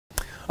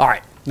All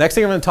right, next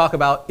thing I'm going to talk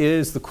about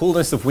is the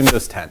coolness of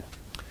Windows 10.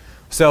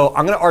 So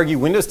I'm going to argue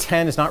Windows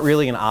 10 is not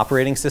really an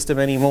operating system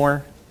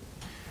anymore.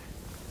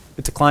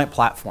 It's a client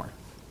platform.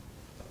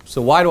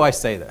 So why do I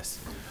say this?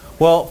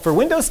 Well, for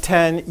Windows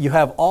 10, you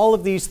have all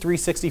of these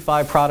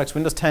 365 products,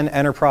 Windows 10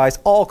 Enterprise,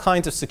 all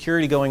kinds of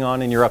security going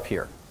on, and you're up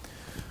here.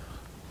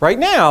 Right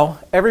now,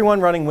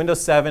 everyone running Windows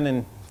 7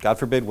 and, God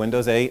forbid,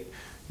 Windows 8,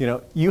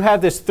 you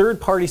have this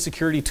third-party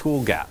security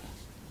tool gap.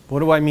 What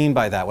do I mean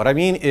by that? What I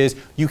mean is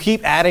you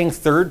keep adding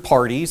third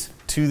parties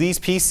to these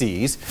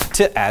PCs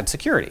to add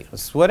security.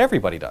 That's what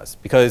everybody does.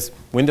 Because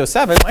Windows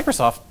 7,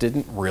 Microsoft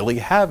didn't really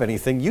have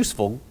anything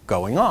useful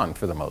going on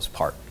for the most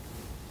part.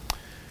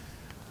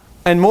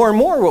 And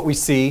more what we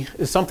see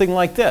is something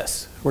like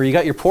this, where you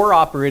got your poor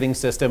operating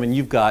system and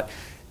you've got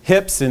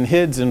HIPs and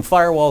HIDs and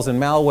firewalls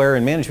and malware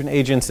and management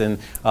agents and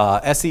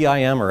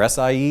SEIM or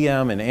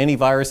SIEM and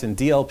antivirus and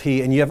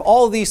DLP, and you have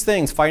all of these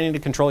things fighting to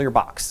control your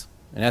box.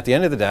 And at the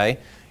end of the day,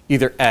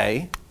 either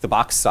A, the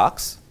box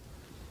sucks,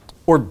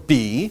 or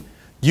B,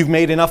 you've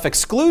made enough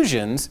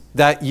exclusions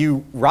that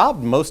you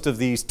robbed most of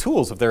these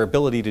tools of their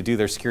ability to do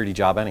their security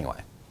job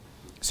anyway.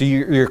 So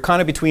you're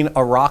kind of between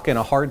a rock and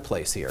a hard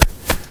place here.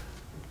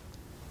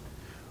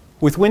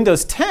 With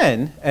Windows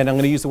 10, and I'm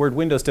going to use the word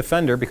Windows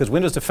Defender because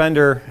Windows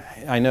Defender,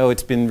 I know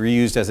it's been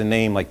reused as a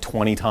name like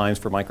 20 times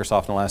for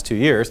Microsoft in the last 2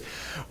 years.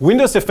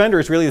 Windows Defender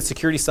is really the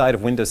security side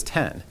of Windows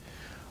 10.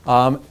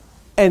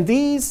 And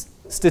these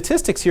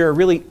statistics here are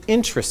really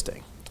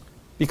interesting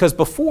because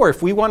before,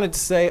 if we wanted to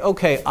say,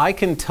 okay, I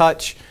can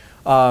touch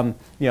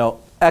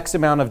X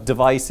amount of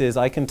devices,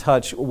 I can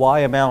touch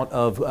Y amount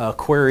of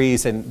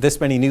queries and this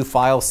many new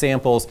file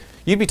samples,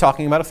 you'd be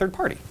talking about a third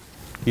party.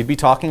 You'd be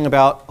talking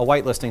about a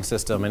whitelisting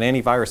system, an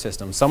antivirus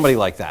system, somebody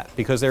like that,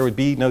 because there would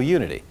be no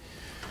unity.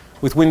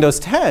 With Windows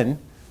 10,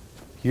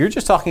 you're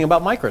just talking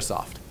about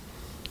Microsoft.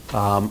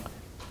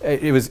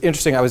 It was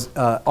interesting, I was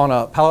on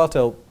a Palo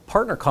Alto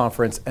partner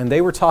conference, and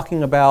they were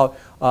talking about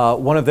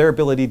one of their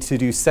ability to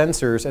do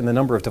sensors and the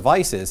number of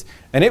devices,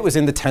 and it was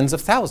in the tens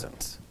of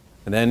thousands.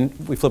 And then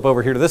we flip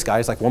over here to this guy,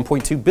 it's like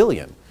 1.2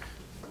 billion.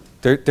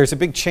 There's a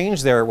big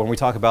change there when we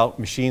talk about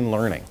machine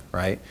learning,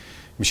 right?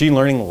 Machine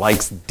learning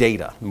likes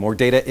data. The more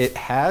data it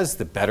has,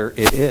 the better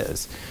it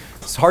is.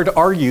 It's hard to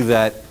argue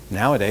that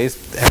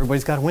nowadays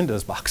everybody's got a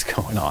Windows box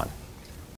going on.